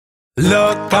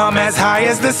Look, I'm as high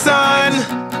as the sun.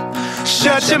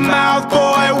 Shut your mouth,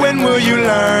 boy, when will you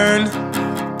learn?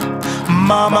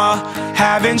 Mama,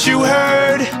 haven't you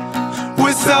heard?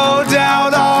 We're sold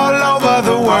out all over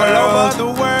the world.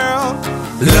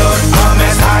 Look, I'm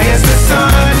as high as the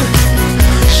sun.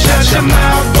 Shut your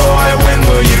mouth, boy, when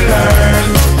will you learn?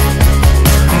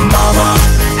 Mama,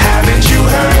 haven't you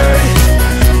heard?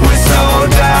 We're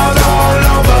sold out all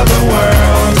over the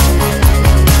world.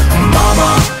 Mama,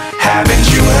 haven't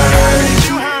you heard?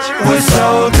 We're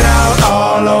sold out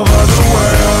all over the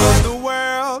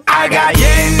world. I got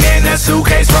yen in a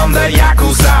suitcase from the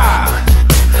Yakuza.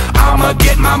 I'ma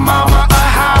get my mama a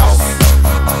house.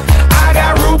 I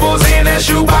got rubles in a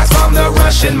shoebox from the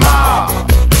Russian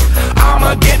mob.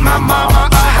 I'ma get my mama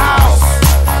a house.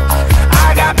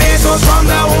 I got pesos from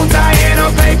the junta in a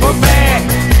paper bag.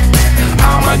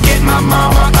 I'ma get my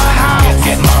mama a house.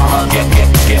 Get mama, get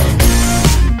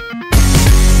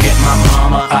my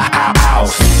mama a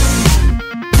house.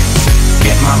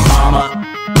 Get my mama,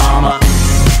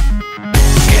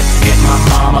 get my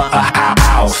mama a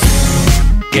house.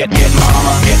 Get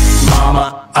mama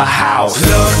a house.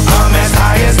 Look, I'm as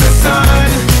high as the sun.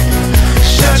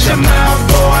 Shut your mouth,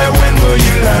 boy, when will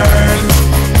you learn?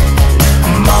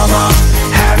 Mama,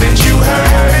 haven't you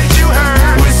heard?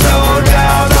 We're sold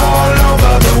out all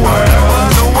over the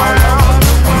world.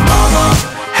 Mama,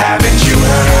 haven't you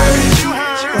heard?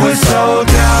 We're sold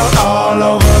out all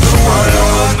over the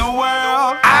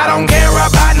world. I don't care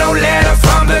about no letter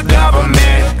from the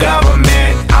government.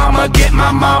 I'ma get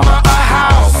my mama a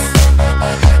house.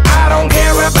 I don't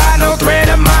care about no threat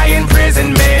of my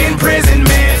imprisonment.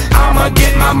 I'ma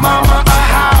get my mama a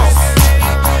house.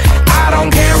 I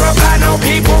don't care about no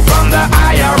people from the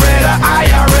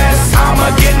IRS. I'ma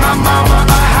get my mama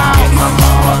a house.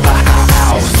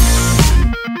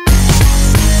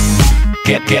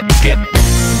 Get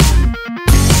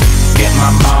my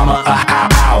mama a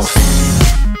house.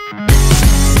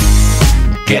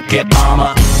 Get my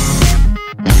mama a house.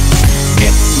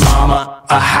 Get mama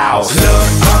a house. Look,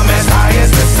 I'm as high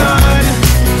as the sun.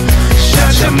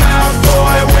 Shut your mouth,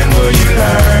 boy, when will you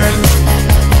learn?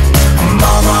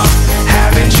 Mama,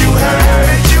 haven't you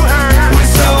heard?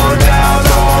 We're sold out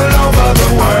all over the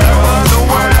world.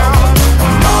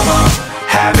 Mama,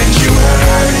 haven't you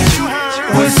heard?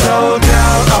 We're sold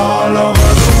out all over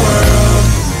the world.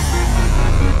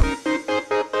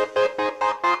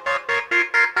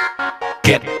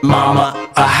 Get mama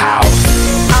a house.